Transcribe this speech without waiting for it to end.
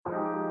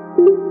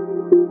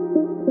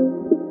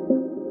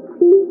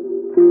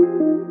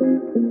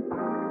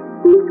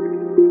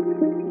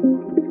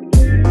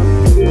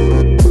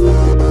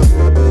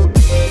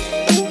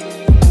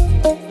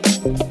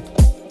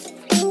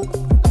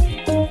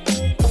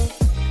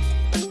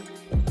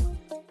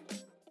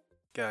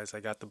guys, I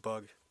got the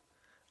bug.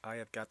 I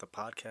have got the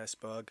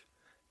podcast bug,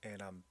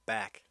 and I'm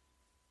back.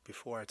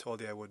 Before I told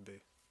you I would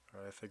be.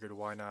 Alright, I figured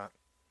why not?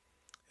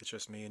 It's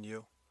just me and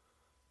you.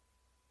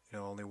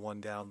 Only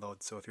one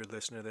download, so if you're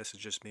listening to this,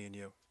 it's just me and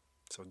you.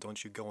 So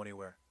don't you go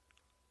anywhere.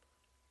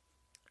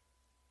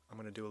 I'm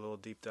going to do a little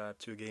deep dive,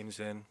 2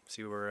 games in,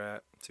 see where we're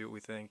at, see what we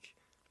think.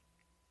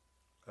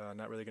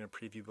 Not really going to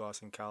preview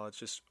Boston College,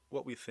 just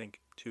what we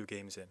think 2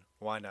 games in.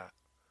 Why not?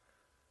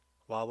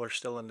 While we're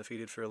still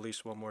undefeated for at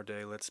least one more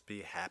day, let's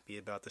be happy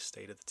about the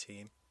state of the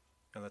team,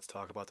 and let's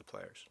talk about the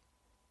players.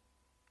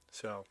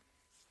 So,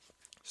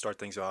 start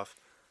things off.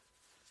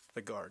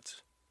 The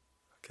guards.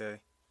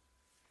 Okay?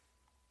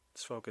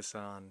 Let's focus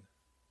on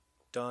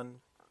Dunn,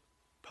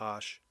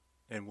 Posh,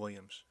 and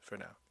Williams for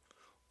now.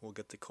 We'll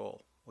get to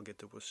Cole. We'll get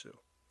to Wusu.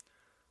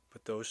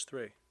 But those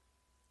 3,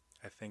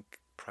 I think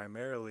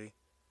primarily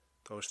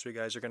those 3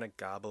 guys are going to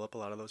gobble up a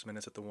lot of those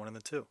minutes at the 1 and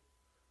the 2.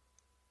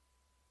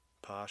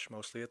 Posh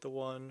mostly at the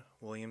 1,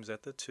 Williams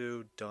at the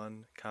 2,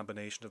 Dunn,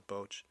 combination of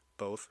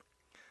both.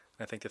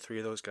 And I think the 3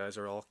 of those guys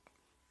are all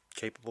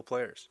capable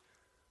players.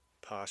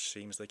 Posh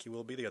seems like he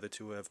will be. The other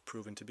 2 have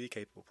proven to be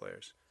capable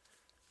players.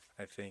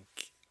 I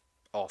think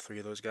all 3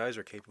 of those guys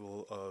are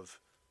capable of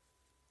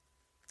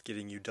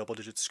getting you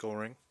double-digit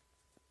scoring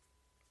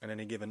on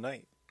any given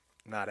night.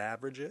 Not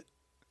average it,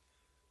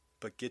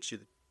 but get you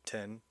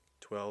 10,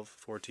 12,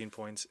 14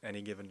 points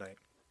any given night.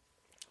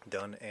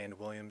 Dunn and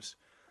Williams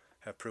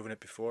have proven it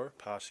before.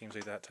 Posh seems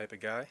like that type of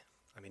guy.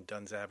 I mean,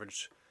 Dunn's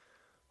averaged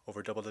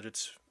over double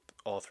digits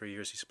all 3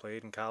 years he's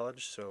played in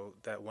college, so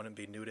that wouldn't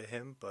be new to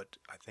him, but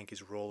I think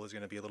his role is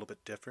going to be a little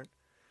bit different.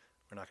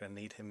 We're not going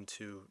to need him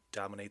to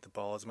dominate the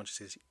ball as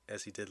much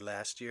as he did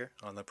last year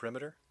on the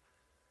perimeter,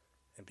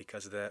 and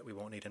because of that, we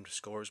won't need him to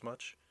score as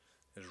much.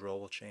 His role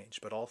will change,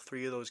 but all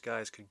 3 of those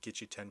guys could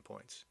get you 10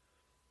 points.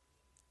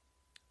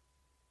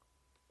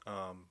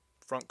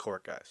 Front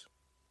court guys.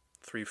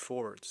 3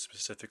 forwards,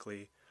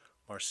 specifically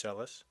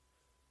Marcellus,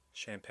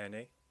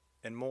 Champagnie,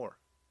 and Moore.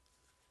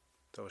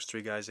 Those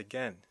 3 guys,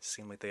 again,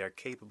 seem like they are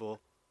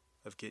capable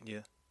of getting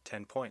you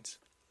 10 points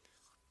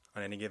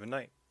on any given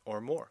night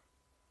or more.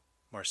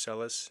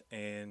 Marcellus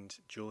and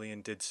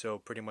Julian did so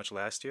pretty much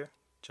last year,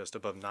 just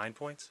above 9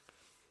 points.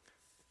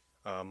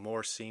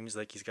 Moore seems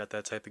like he's got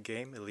that type of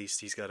game. At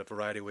least he's got a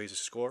variety of ways to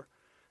score.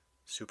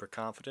 Super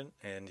confident,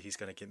 and he's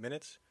going to get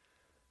minutes.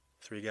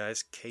 3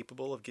 guys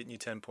capable of getting you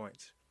 10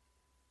 points.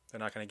 They're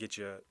not going to get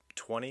you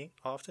 20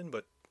 often,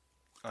 but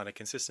on a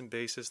consistent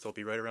basis, they'll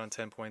be right around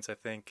 10 points, I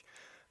think.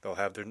 They'll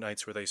have their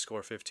nights where they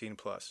score 15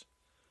 plus.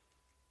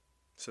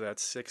 So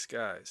that's 6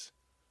 guys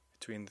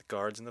between the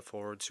guards and the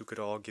forwards who could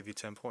all give you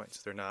 10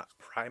 points. They're not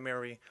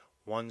primary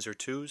 1s or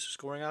 2s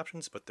scoring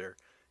options, but they're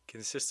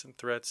consistent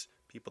threats,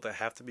 people that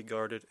have to be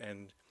guarded,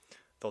 and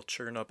they'll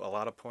churn up a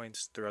lot of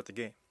points throughout the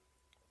game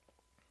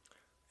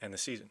and the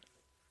season.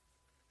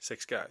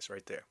 6 guys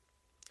right there.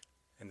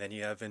 And then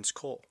you have Vince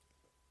Cole.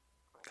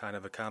 Kind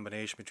of a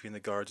combination between the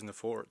guards and the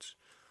forwards.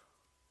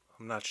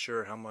 I'm not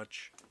sure how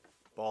much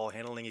ball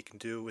handling he can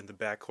do in the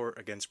backcourt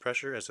against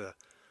pressure as a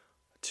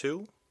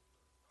 2.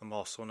 I'm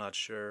also not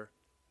sure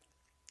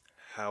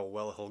how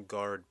well he'll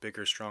guard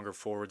bigger, stronger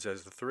forwards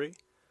as the 3.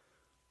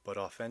 But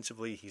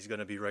offensively, he's going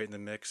to be right in the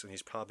mix, and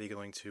he's probably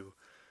going to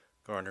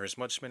garner as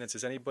much minutes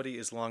as anybody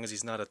as long as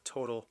he's not a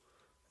total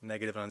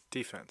negative on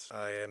defense.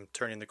 I am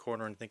turning the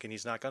corner and thinking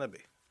he's not going to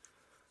be.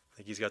 I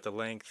think he's got the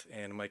length,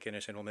 and Mike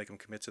Anderson will make him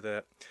commit to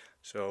that.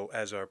 So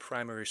as our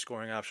primary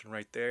scoring option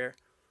right there,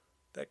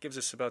 that gives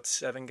us about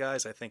 7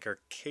 guys I think are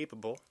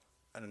capable,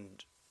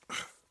 and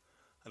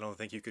I don't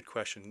think you could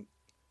question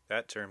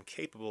that term,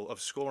 capable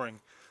of scoring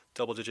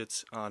double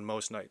digits on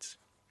most nights.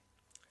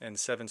 And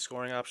 7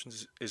 scoring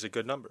options is a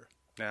good number.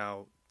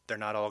 Now, they're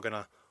not all going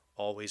to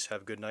always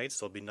have good nights.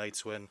 There'll be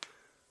nights when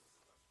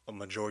a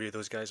majority of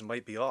those guys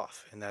might be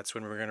off, and that's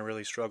when we're going to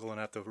really struggle and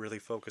have to really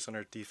focus on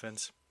our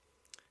defense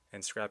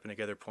and scrapping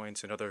together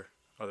points in other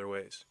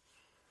ways.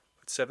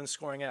 But 7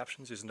 scoring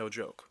options is no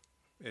joke.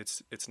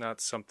 It's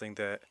not something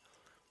that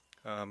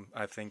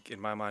I think in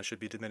my mind should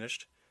be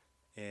diminished,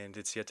 and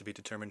it's yet to be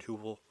determined who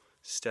will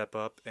step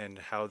up and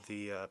how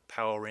the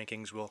power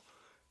rankings will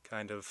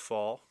kind of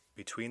fall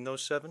between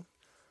those 7.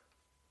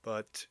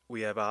 But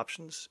we have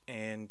options,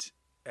 and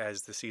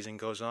as the season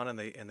goes on and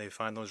they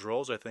find those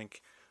roles, I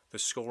think the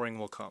scoring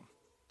will come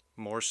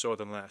more so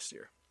than last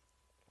year.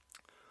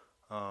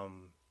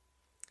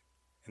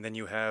 And then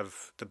you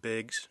have the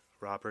bigs,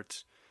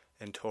 Roberts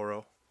and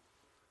Toro,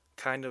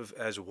 kind of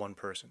as one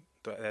person.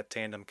 That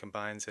tandem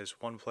combines as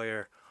one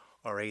player,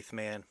 our 8th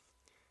man,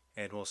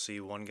 and we'll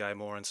see one guy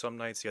more on some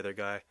nights, the other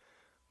guy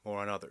more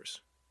on others.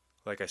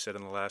 Like I said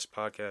in the last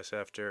podcast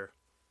after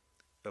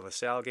the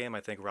LaSalle game, I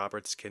think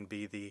Roberts can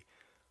be the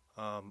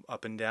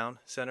up and down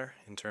center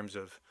in terms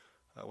of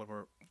when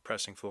we're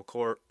pressing full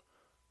court,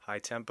 high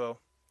tempo.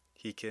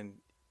 He can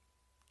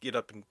get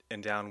up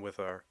and down with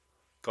our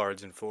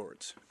guards and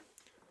forwards.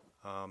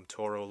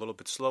 Toro a little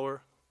bit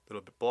slower, a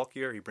little bit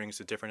bulkier. He brings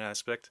a different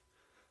aspect.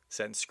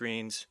 Setting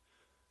screens,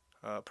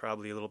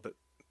 probably a little bit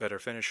better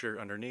finisher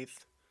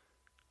underneath.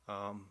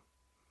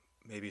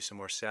 maybe some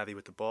more savvy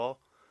with the ball.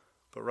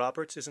 But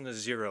Roberts isn't a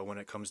zero when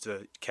it comes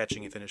to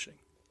catching and finishing.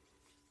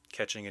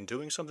 Catching and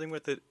doing something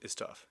with it is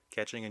tough.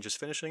 Catching and just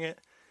finishing it,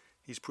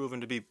 he's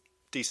proven to be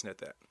decent at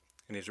that.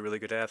 And he's a really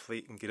good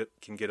athlete and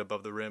can get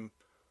above the rim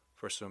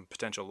for some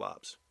potential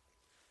lobs.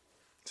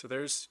 So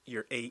there's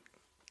your 8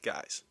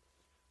 guys.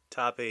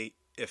 Top 8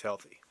 if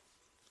healthy.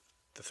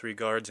 The 3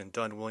 guards in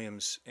Dunn,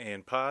 Williams,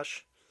 and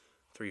Posh.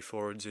 3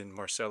 forwards in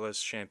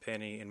Marcellus,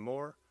 Champagnie, and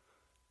Moore.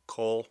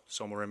 Cole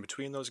somewhere in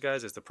between those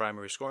guys as the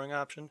primary scoring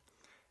option.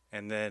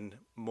 And then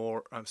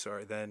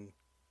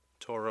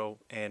Toro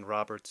and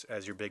Roberts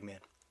as your big man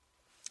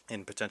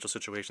in potential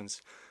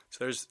situations.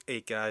 So there's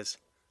 8 guys,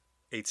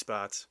 8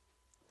 spots,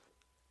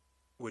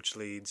 which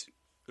leaves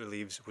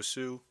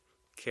Wusu,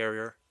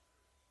 Carrier,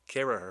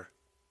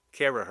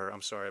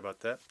 I'm sorry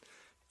about that,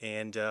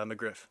 and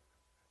McGriff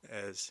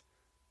as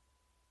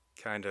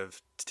kind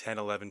of 10,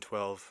 11,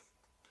 12,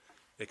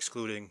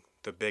 excluding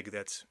the big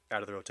that's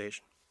out of the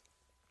rotation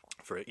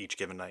for each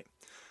given night.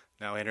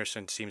 Now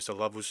Anderson seems to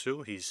love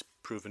Wusu. He's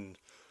proven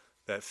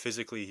that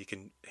physically he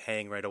can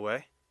hang right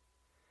away,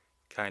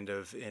 kind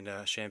of in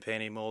a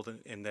Champagnie mold,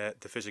 in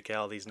that the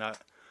physicality is not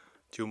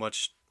too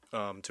much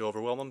to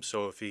overwhelm him.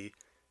 So if he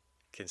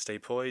can stay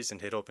poised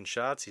and hit open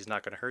shots, he's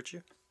not going to hurt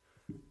you.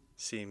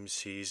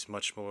 Seems he's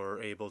much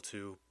more able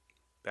to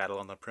battle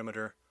on the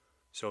perimeter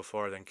so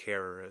far than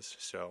Kerr is.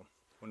 So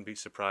wouldn't be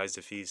surprised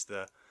if he's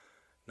the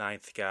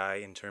 9th guy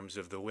in terms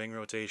of the wing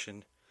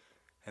rotation.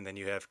 And then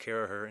you have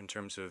Kerr in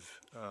terms of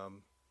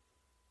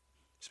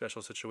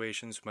special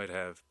situations, might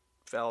have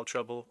foul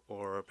trouble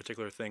or a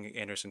particular thing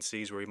Anderson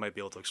sees where he might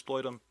be able to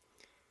exploit him.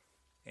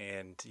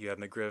 And you have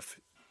McGriff,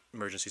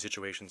 emergency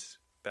situations,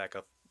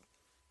 backup,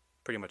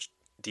 pretty much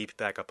deep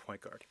backup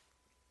point guard.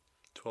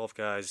 12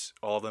 guys,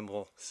 all of them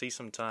will see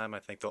some time. I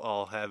think they'll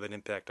all have an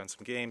impact on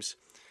some games.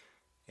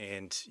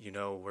 And,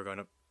 we're going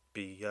to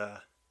be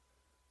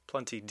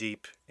plenty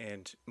deep,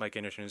 and Mike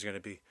Anderson is going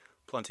to be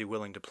plenty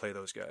willing to play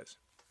those guys.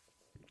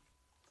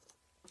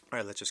 All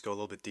right, let's just go a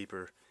little bit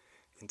deeper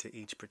into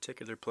each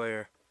particular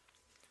player,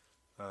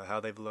 how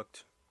they've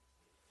looked.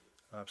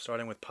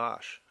 Starting with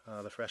Posh,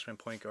 the freshman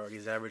point guard.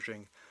 He's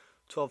averaging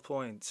 12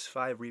 points,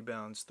 5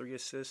 rebounds, 3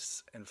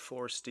 assists, and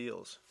 4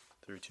 steals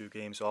through 2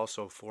 games.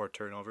 Also 4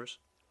 turnovers.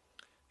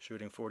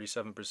 Shooting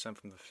 47%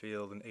 from the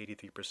field and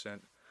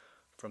 83%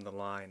 from the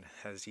line.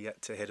 Has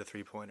yet to hit a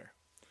three-pointer.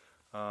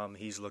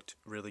 He's looked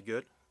really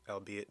good,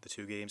 albeit the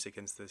 2 games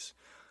against this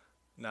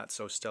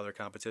not-so-stellar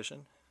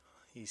competition.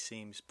 He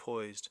seems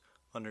poised,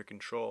 under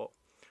control.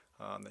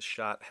 The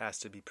shot has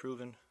to be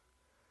proven.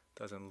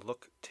 Doesn't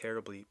look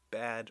terribly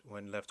bad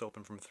when left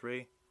open from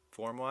 3,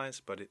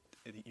 form-wise, but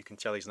you can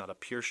tell he's not a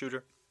pure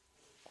shooter.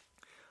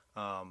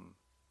 I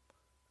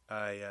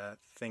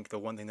think the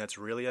one thing that's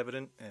really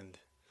evident, and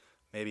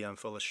maybe I'm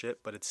full of shit,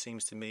 but it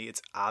seems to me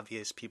it's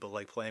obvious people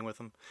like playing with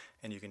him,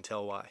 and you can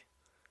tell why.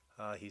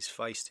 He's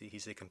feisty.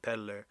 He's a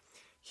competitor.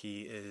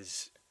 He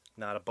is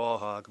not a ball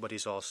hog, but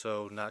he's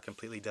also not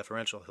completely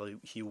deferential.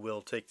 He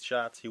will take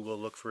shots. He will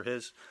look for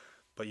his,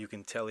 but you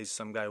can tell he's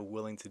some guy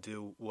willing to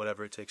do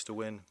whatever it takes to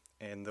win,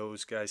 and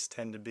those guys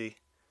tend to be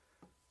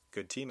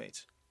good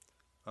teammates.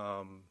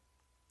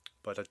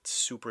 But I'm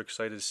super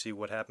excited to see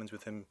what happens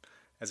with him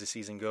as the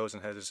season goes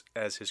and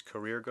as his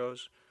career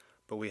goes.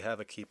 But we have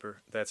a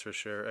keeper, that's for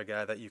sure, a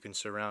guy that you can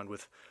surround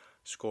with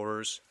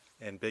scorers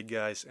and big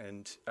guys,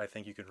 and I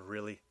think you can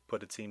really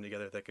put a team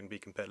together that can be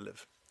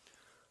competitive.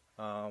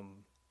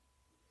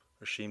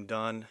 Rasheem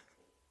Dunn,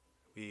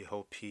 we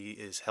hope he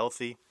is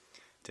healthy.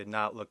 Did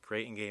not look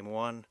great in Game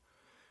 1,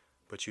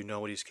 but you know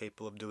what he's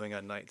capable of doing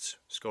on nights.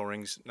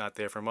 Scoring's not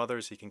there from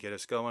others. He can get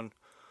us going.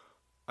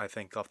 I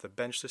think off the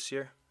bench this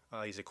year,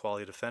 he's a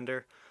quality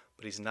defender,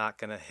 but he's not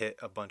going to hit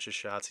a bunch of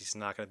shots. He's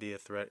not going to be a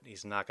threat.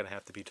 He's not going to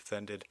have to be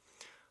defended.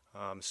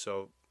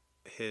 So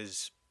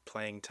his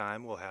playing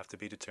time will have to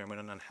be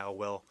determined on how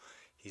well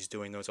he's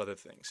doing those other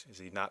things. Is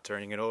he not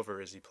turning it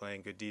over? Is he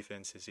playing good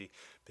defense? Is he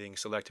being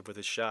selective with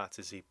his shots?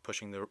 Is he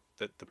pushing the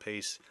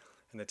pace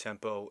and the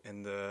tempo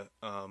in the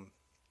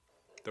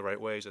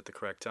right ways at the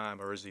correct time?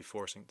 Or is he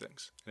forcing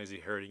things? And is he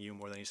hurting you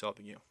more than he's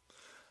helping you?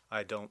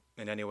 I don't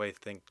in any way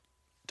think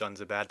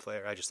Dunn's a bad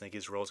player. I just think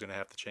his role is going to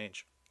have to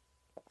change.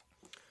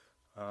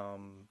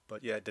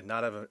 But yeah, did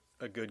not have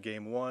a good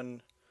Game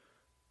 1.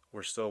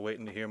 We're still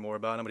waiting to hear more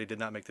about him, but he did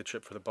not make the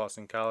trip for the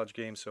Boston College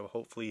game, so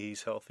hopefully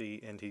he's healthy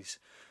and he's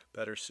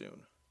better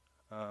soon.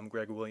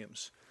 Greg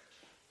Williams.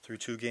 Through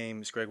 2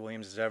 games, Greg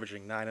Williams is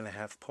averaging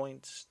 9.5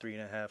 points,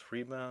 3.5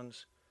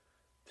 rebounds,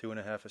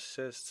 2.5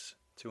 assists,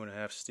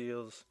 2.5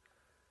 steals,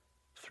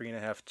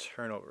 3.5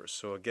 turnovers.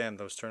 So again,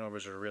 those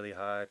turnovers are really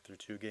high through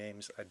 2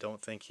 games. I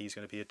don't think he's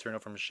going to be a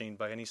turnover machine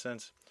by any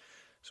sense,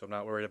 so I'm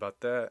not worried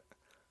about that.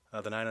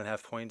 The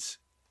 9.5 points,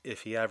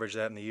 if he averaged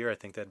that in the year, I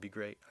think that'd be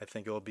great. I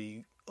think it'll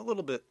be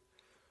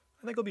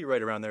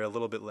right around there, a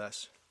little bit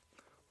less,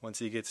 once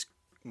he gets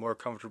more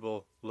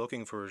comfortable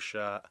looking for a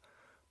shot.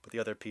 But the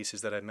other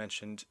pieces that I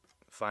mentioned,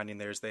 finding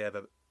theirs, they have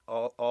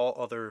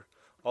all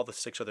the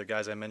 6 other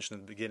guys I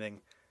mentioned in the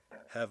beginning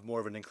have more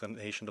of an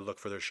inclination to look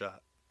for their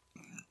shot.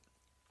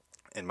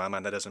 In my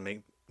mind, that doesn't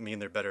mean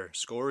they're better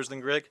scorers than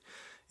Greg.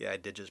 Yeah, I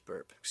did just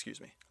burp.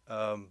 Excuse me.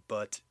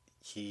 But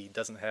he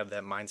doesn't have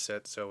that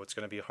mindset, so it's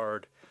going to be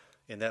hard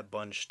in that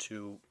bunch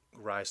to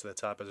rise to the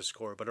top as a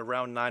scorer. But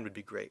around 9 would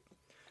be great.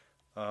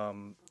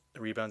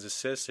 Rebounds,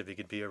 assists, if he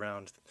could be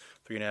around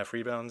 3.5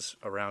 rebounds,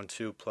 around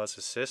 2 plus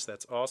assists,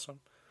 that's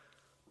awesome.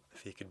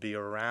 If he could be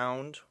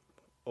around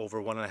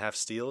over 1.5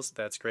 steals,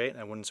 that's great.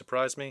 That wouldn't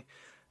surprise me.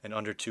 And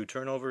under 2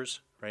 turnovers.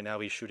 Right now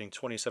he's shooting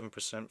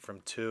 27% from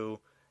 2,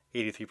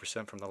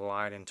 83% from the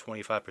line, and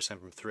 25%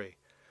 from 3.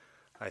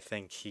 I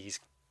think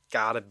he's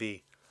gotta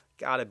be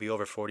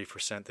over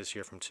 40% this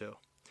year from 2.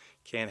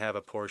 Can't have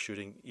a poor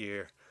shooting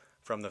year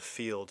from the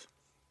field,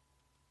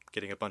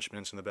 getting a bunch of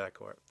minutes in the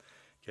backcourt.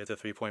 Get the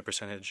 3-point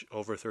percentage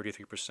over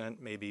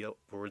 33%, maybe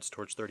upwards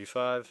towards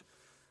 35.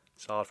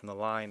 Solid from the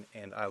line,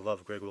 and I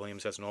love Greg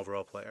Williams as an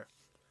overall player.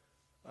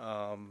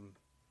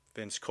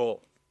 Vince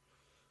Cole,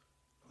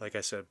 like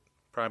I said,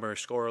 primary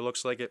scorer,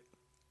 looks like it.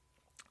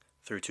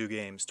 Through 2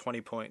 games,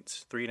 20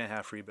 points,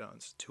 3.5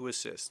 rebounds, 2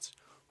 assists,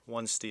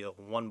 1 steal,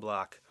 1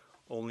 block,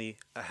 only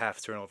a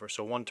half turnover.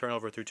 So 1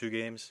 turnover through 2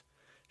 games,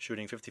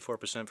 shooting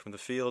 54% from the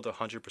field,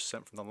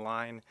 100% from the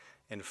line,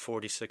 and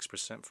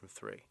 46% from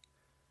 3.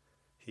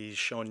 He's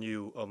shown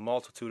you a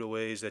multitude of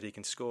ways that he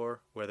can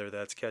score, whether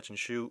that's catch and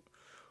shoot,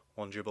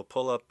 1 dribble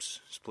pull-ups,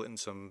 splitting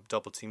some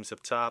double teams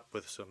up top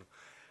with some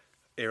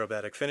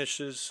aerobatic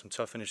finishes, some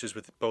tough finishes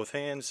with both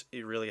hands.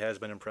 It really has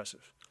been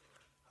impressive.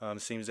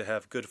 Seems to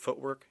have good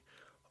footwork,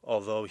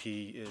 although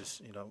he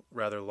is,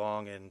 rather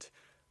long and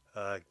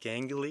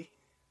gangly.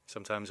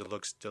 Sometimes it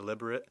looks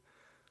deliberate,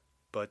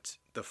 but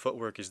the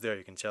footwork is there.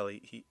 You can tell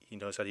he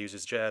knows how to use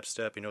his jab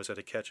step. He knows how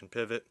to catch and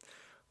pivot.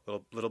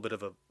 Little bit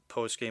of a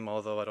post game,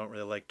 although I don't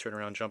really like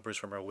turnaround jumpers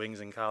from our wings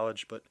in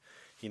college, but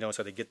he knows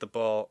how to get the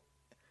ball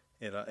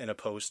in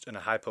a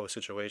high post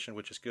situation,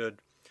 which is good.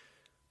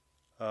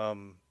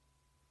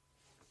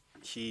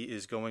 He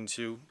is going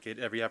to get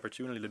every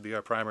opportunity to be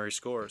our primary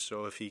scorer.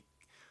 So if he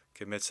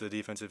commits to the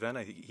defensive end,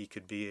 I think he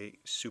could be a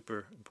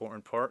super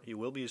important part. He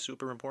will be a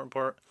super important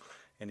part,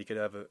 and he could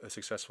have a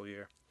successful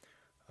year.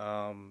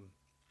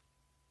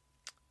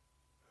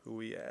 Who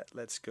we at?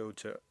 Let's go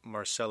to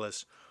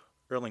Marcellus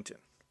Earlington.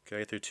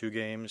 Okay, through 2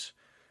 games,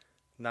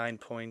 9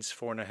 points,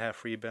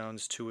 4.5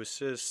 rebounds, 2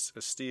 assists,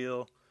 a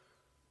steal,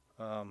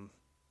 a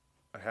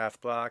half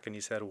block, and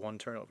he's had 1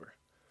 turnover.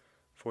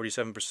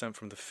 47%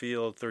 from the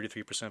field,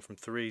 33% from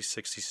 3,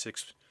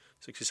 67%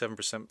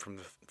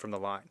 from the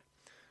line.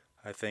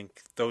 I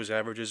think those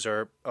averages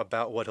are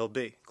about what he'll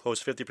be.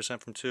 Close to 50%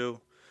 from 2,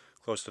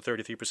 close to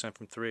 33%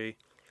 from 3,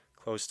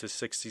 close to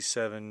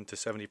 67 to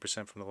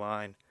 70% from the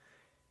line.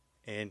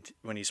 And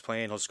when he's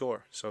playing, he'll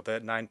score. So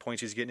that 9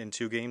 points he's getting in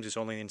 2 games is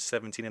only in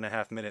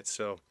 17.5 minutes.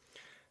 So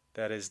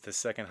that is the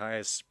second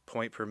highest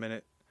point per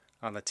minute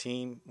on the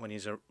team. When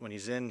he's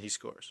in, he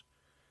scores.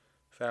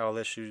 Foul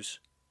issues,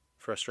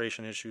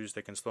 frustration issues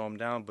that can slow him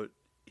down, but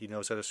he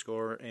knows how to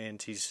score,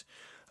 and he's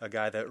a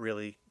guy that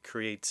really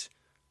creates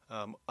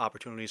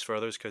opportunities for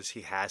others because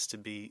he has to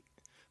be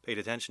paid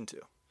attention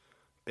to.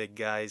 Big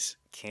guys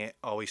can't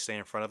always stay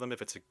in front of him.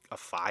 If it's a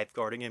 5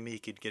 guarding him, he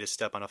could get a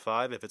step on a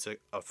 5. If it's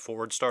a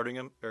forward starting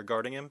him or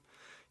guarding him,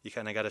 you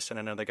kind of got to send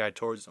another guy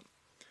towards him.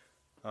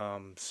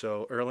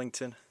 So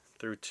Earlington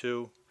through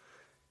 2,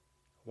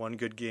 1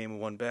 good game,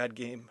 1 bad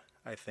game.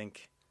 I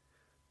think,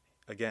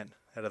 again,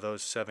 out of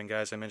those 7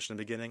 guys I mentioned in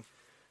the beginning,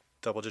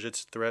 double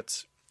digits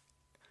threats,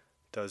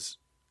 does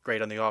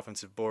great on the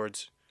offensive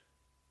boards.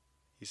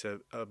 He's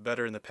a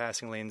better in the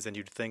passing lanes than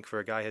you'd think for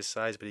a guy his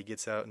size, but he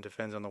gets out and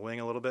defends on the wing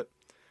a little bit.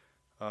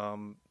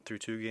 Through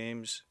 2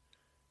 games,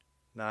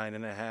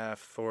 9.5,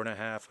 4.5.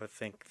 I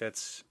think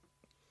that's,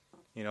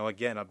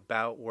 again,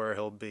 about where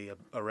he'll be,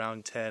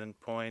 around 10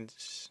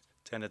 points,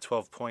 10 to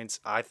 12 points,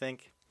 I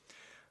think,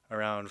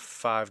 around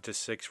 5 to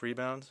 6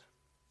 rebounds.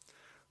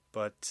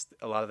 But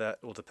a lot of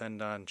that will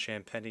depend on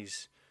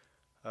Champagnie's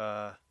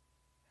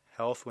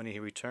health when he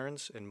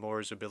returns and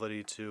Moore's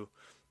ability to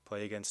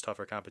play against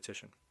tougher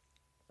competition.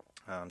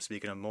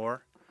 Speaking of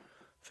Moore,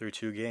 through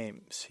 2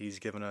 games, he's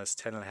given us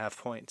 10.5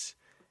 points,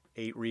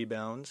 8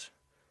 rebounds.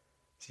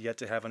 He's yet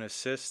to have an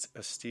assist,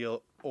 a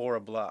steal, or a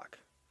block.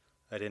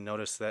 I didn't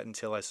notice that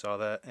until I saw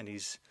that, and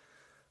he's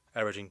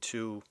averaging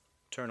 2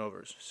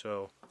 turnovers.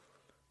 So,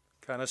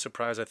 kind of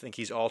surprised. I think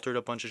he's altered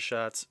a bunch of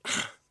shots.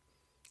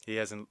 He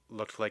hasn't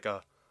looked like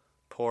a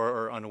poor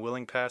or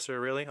unwilling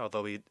passer, really,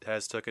 although he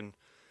has taken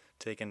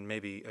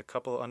maybe a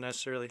couple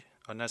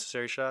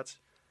unnecessary shots.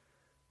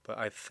 But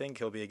I think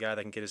he'll be a guy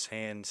that can get his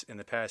hands in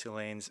the passing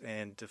lanes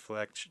and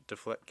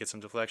get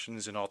some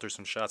deflections and alter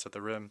some shots at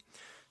the rim.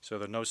 So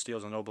the no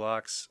steals and no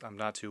blocks, I'm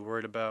not too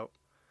worried about.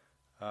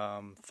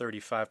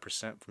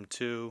 35% from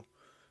 2,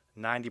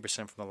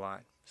 90% from the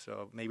line.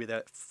 So maybe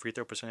that free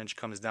throw percentage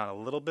comes down a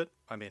little bit.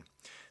 I mean,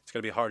 it's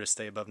going to be hard to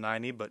stay above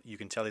 90, but you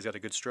can tell he's got a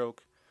good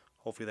stroke.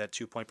 Hopefully that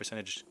 2-point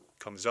percentage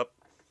comes up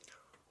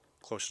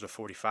closer to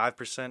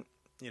 45%,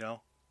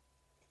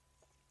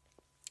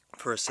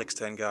 For a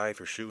 6'10 guy, if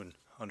you're shooting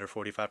under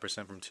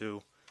 45% from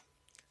 2,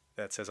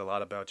 that says a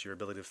lot about your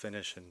ability to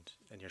finish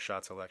and your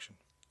shot selection.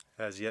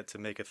 has yet to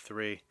make a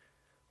three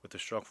with the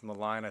stroke from the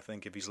line. I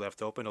think if he's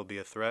left open, he'll be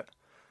a threat.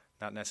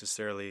 Not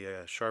necessarily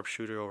a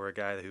sharpshooter or a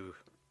guy who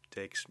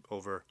takes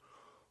over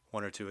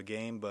one or two a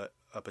game, but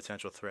a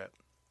potential threat.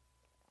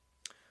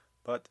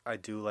 But I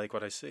do like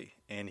what I see.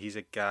 And he's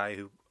a guy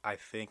who I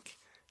think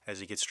as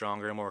he gets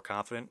stronger and more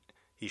confident,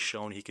 he's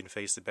shown he can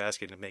face the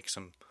basket and make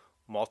some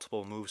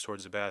multiple moves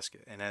towards the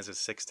basket. And as a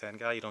 6'10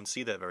 guy, you don't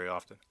see that very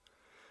often.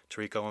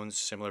 Tariq Owens,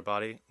 similar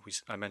body,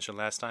 I mentioned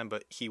last time,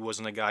 but he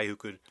wasn't a guy who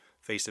could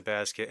face the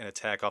basket and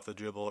attack off the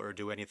dribble or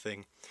do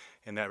anything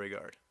in that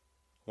regard.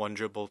 One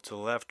dribble to the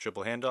left,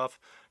 dribble handoff,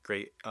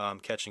 great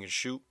catching and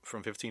shoot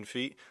from 15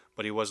 feet,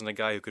 but he wasn't a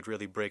guy who could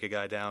really break a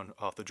guy down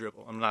off the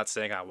dribble. I'm not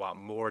saying I want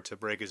more to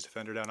break his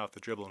defender down off the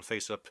dribble and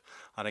face up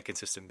on a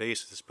consistent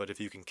basis, but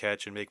if you can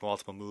catch and make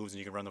multiple moves and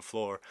you can run the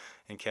floor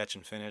and catch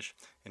and finish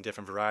in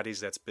different varieties,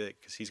 that's big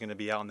because he's going to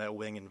be out in that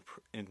wing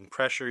in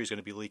pressure. He's going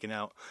to be leaking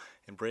out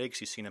in breaks.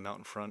 You've seen him out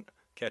in front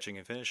catching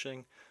and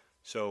finishing.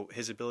 So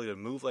his ability to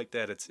move like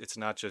that, it's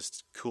not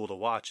just cool to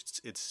watch.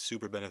 It's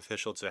super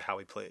beneficial to how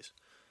he plays.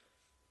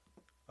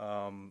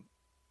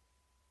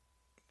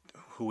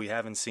 Who we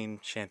haven't seen,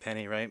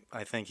 Champagnie, right?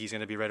 I think he's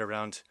going to be right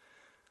around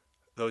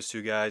those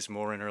two guys,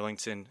 Moore and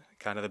Earlington,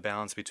 kind of the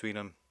balance between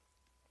them.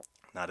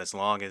 Not as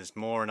long as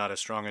Moore, not as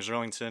strong as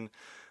Earlington,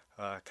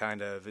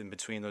 kind of in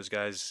between those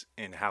guys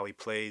in how he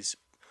plays,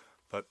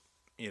 but,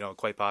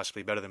 quite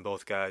possibly better than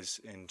both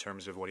guys in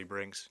terms of what he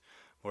brings.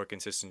 More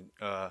consistent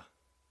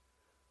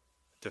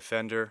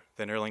defender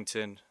than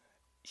Earlington.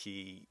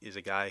 He is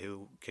a guy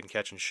who can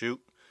catch and shoot,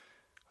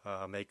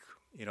 make,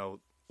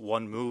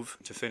 one move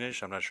to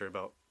finish. I'm not sure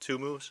about two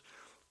moves,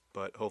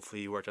 but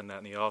hopefully he worked on that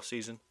in the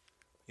offseason.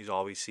 He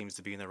always seems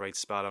to be in the right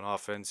spot on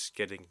offense,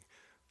 getting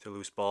to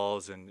loose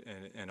balls and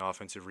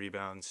offensive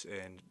rebounds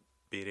and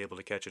being able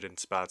to catch it in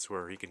spots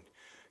where he can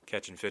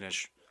catch and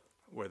finish,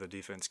 where the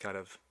defense kind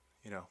of,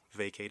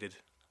 vacated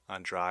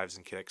on drives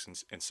and kicks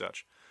and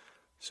such.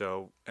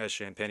 So as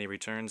Champagnie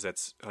returns,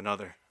 that's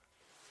another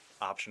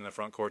option in the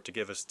front court to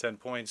give us 10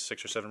 points,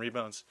 6 or 7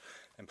 rebounds,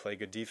 and play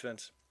good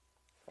defense.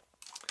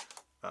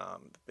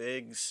 The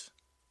bigs,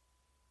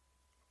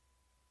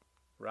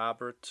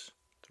 Robert,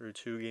 through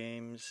 2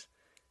 games,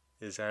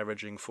 is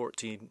averaging in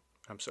 14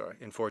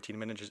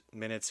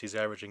 minutes, he's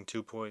averaging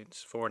 2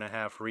 points,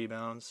 4.5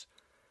 rebounds,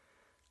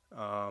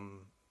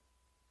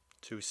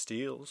 2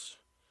 steals,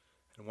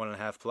 and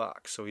 1.5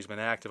 blocks. So he's been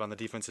active on the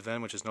defensive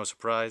end, which is no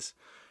surprise.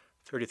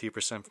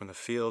 33% from the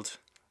field.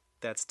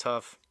 That's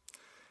tough.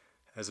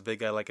 As a big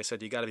guy, like I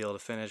said, you got to be able to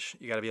finish.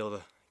 You got to be able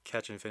to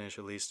catch and finish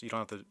at least. You don't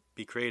have to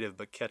be creative,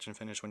 but catch and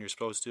finish when you're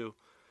supposed to.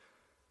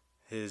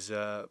 His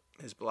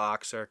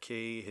blocks are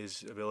key.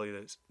 His ability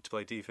to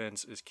play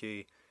defense is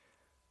key.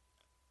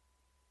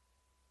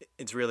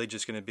 It's really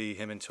just going to be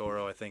him and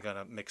Toro, I think, on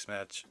a mixed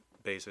match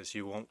basis.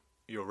 You'll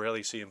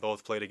rarely see them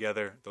both play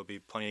together. There'll be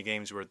plenty of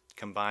games where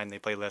combined they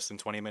play less than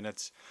 20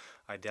 minutes.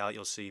 I doubt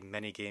you'll see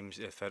many games,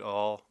 if at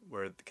all,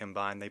 where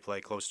combined they play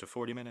close to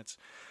 40 minutes.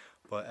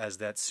 But as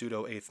that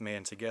pseudo eighth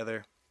man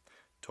together,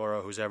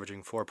 Toro, who's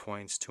averaging 4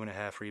 points,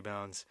 2.5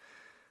 rebounds,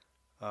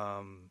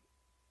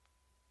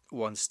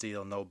 1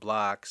 steal, no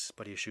blocks,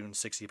 but he's shooting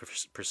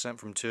 60%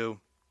 from 2.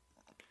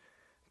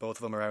 Both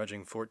of them are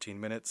averaging 14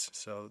 minutes,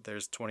 so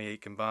there's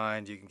 28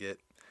 combined. You can get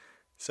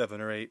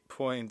 7 or 8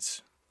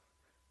 points,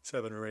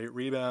 7 or 8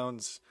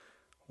 rebounds,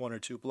 1 or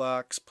 2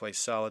 blocks, play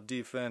solid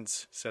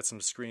defense, set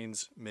some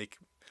screens, make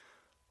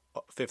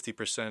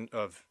 50%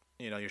 of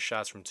your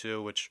shots from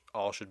 2, which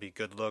all should be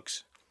good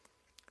looks,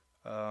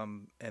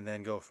 and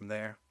then go from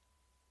there.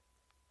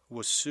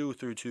 Wusu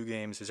through 2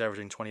 games is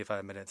averaging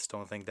 25 minutes.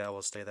 Don't think that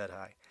will stay that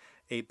high.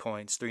 8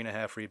 points,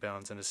 3.5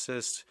 rebounds, an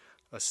assist,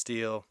 a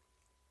steal,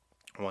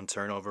 1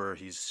 turnover.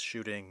 He's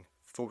shooting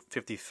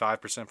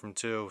 55% from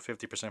 2,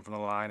 50% from the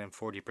line, and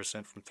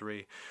 40% from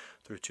 3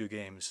 through 2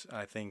 games.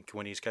 I think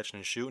when he's catching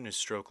and shooting, his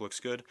stroke looks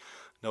good.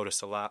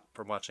 Noticed a lot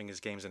from watching his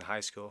games in high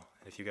school.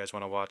 And if you guys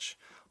want to watch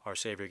our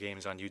Savior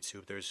games on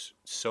YouTube, there's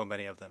so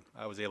many of them.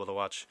 I was able to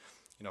watch,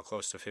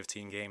 close to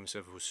 15 games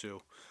of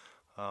Wusu.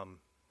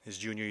 His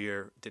junior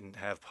year didn't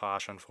have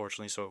Posh,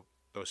 unfortunately, so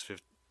those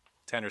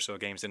 10 or so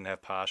games didn't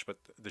have Posh, but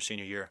the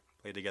senior year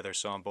played together,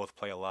 saw them both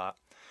play a lot.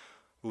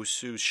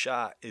 Wusu's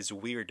shot is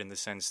weird in the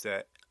sense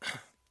that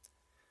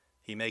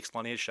he makes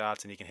plenty of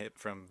shots and he can hit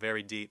from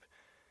very deep.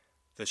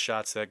 The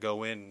shots that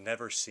go in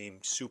never seem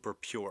super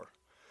pure.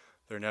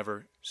 They're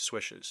never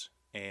swishes.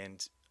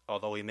 And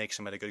although he makes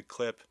them at a good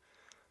clip,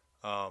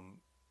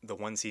 the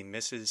ones he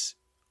misses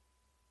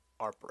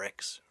are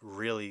bricks.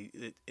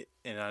 Really,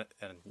 and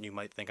you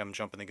might think I'm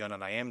jumping the gun,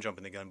 and I am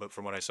jumping the gun, but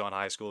from what I saw in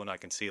high school, and I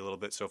can see a little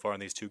bit so far in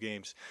these 2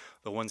 games,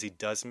 the ones he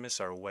does miss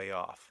are way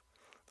off.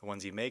 The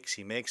ones he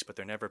makes, but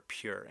they're never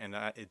pure. And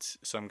it's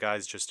some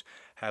guys just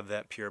have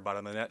that pure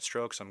bottom of the net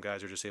stroke. Some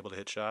guys are just able to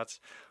hit shots.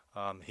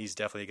 He's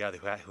definitely a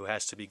guy who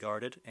has to be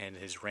guarded, and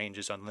his range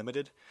is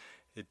unlimited.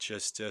 It's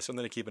just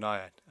something to keep an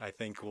eye on. I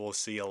think we'll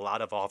see a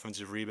lot of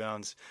offensive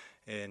rebounds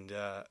and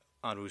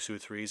on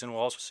Wusu threes, and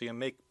we'll also see him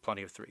make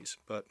plenty of threes.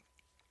 But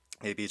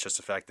maybe it's just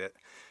the fact that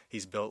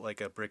he's built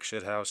like a brick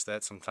shit house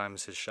that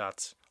sometimes his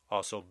shots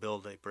also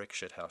build a brick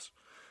shit house.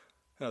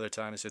 And other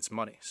times it's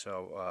money.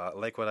 So I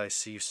like what I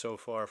see so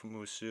far from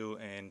Wusu,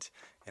 and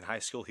in high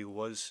school he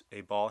was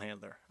a ball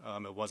handler.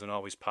 It wasn't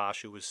always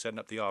Posh who was setting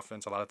up the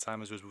offense. A lot of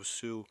times it was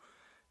Wusu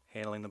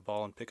handling the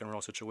ball in pick and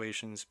roll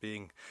situations,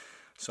 being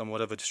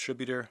somewhat of a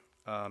distributor,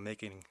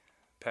 making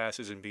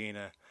passes and being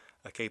a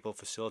capable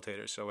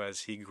facilitator. So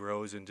as he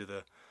grows into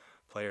the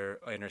player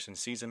Anderson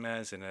sees him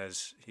as, and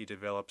as he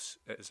develops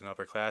as an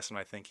upperclassman,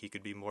 I think he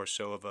could be more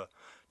so of a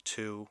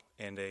 2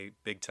 and a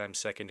big-time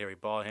secondary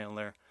ball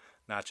handler,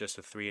 not just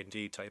a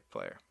 3-and-D type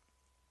player.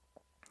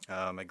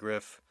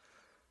 McGriff,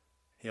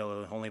 he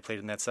only played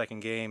in that second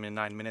game. In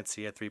 9 minutes,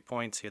 he had 3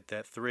 points. He hit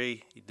that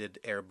 3. He did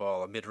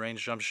airball a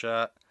mid-range jump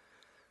shot.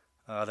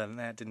 Other than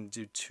that, didn't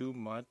do too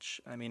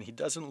much. I mean, he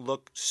doesn't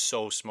look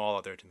so small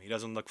out there to me. He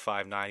doesn't look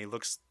 5'9". He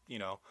looks,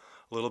 a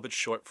little bit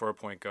short for a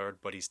point guard,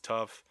 but he's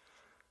tough.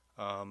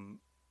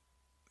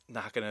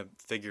 Not going to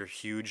figure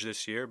huge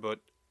this year, but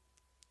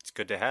it's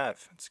good to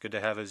have. It's good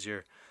to have as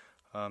your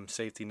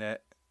safety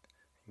net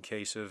in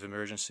case of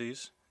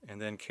emergencies.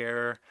 And then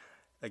Kerr,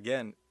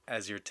 again,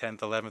 as your 10th,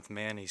 11th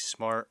man. He's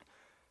smart.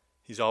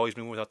 He's always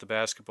been without the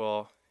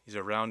basketball. He's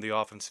around the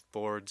offensive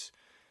boards.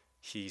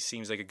 He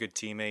seems like a good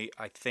teammate.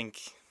 I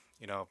think,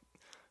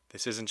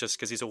 this isn't just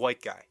because he's a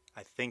white guy.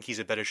 I think he's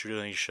a better shooter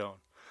than he's shown.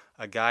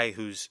 A guy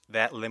who's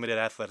that limited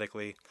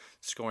athletically,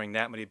 scoring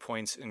that many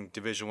points in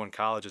Division I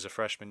college as a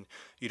freshman,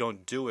 you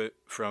don't do it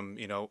from,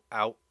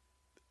 out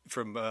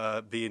from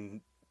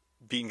beating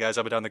guys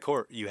up and down the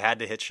court. You had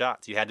to hit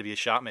shots. You had to be a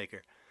shot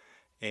maker.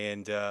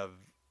 And to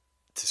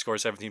score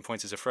 17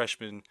 points as a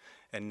freshman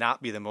and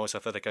not be the most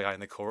athletic guy in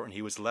the court, and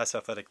he was less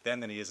athletic then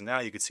than he is now.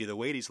 You could see the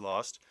weight he's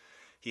lost.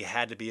 He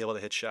had to be able to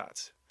hit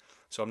shots.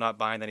 So I'm not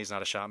buying that he's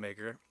not a shot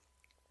maker.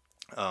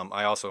 I'm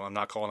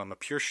not calling him a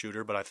pure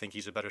shooter, but I think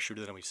he's a better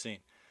shooter than we've seen.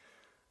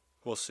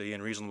 We'll see,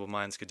 and reasonable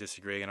minds could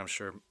disagree, and I'm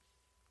sure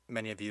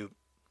many of you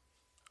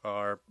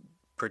are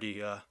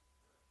pretty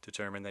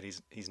determined that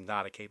he's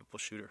not a capable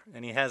shooter.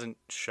 And he hasn't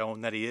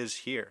shown that he is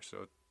here,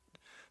 so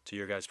to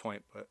your guys'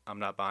 point, but I'm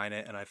not buying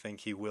it, and I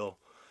think he will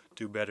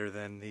do better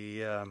than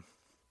the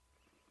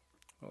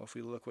if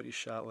we look what he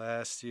shot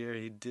last year,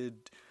 he did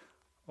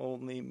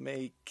only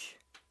make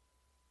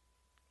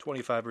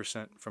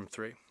 25% from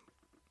 3.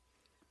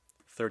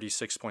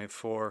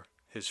 36.4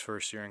 his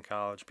first year in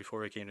college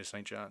before he came to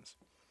St. John's.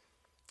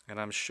 And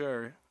I'm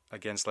sure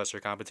against lesser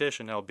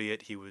competition,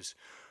 albeit he was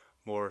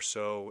more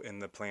so in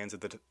the plans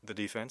of the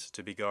defense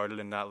to be guarded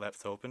and not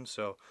left open.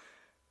 So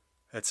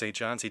at St.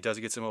 John's, he does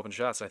get some open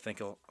shots. I think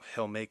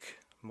he'll make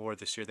more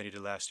this year than he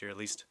did last year, at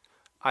least.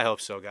 I hope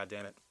so,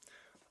 goddammit.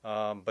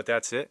 But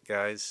that's it,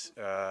 guys.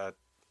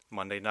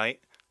 Monday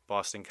night,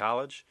 Boston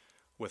College,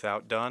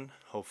 without Dunn,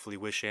 hopefully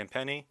with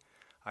Champagnie.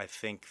 I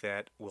think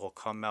that we'll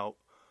come out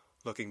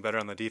looking better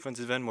on the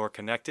defensive end, more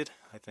connected.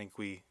 I think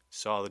we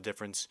saw the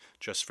difference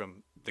just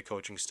from the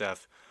coaching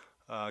staff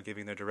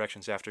giving their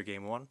directions after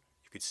game 1.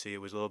 You could see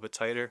it was a little bit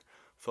tighter,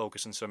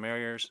 focus in some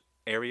areas.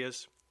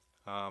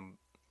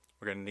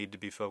 We're going to need to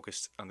be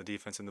focused on the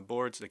defense and the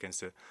boards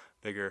against a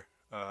bigger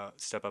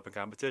step up in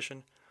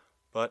competition.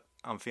 But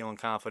I'm feeling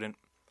confident.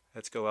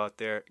 Let's go out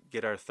there,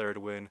 get our third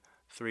win,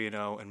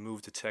 3-0, and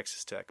move to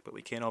Texas Tech. But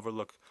we can't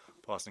overlook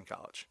Boston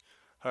College.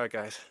 All right,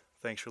 guys.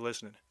 Thanks for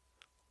listening.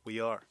 We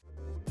are.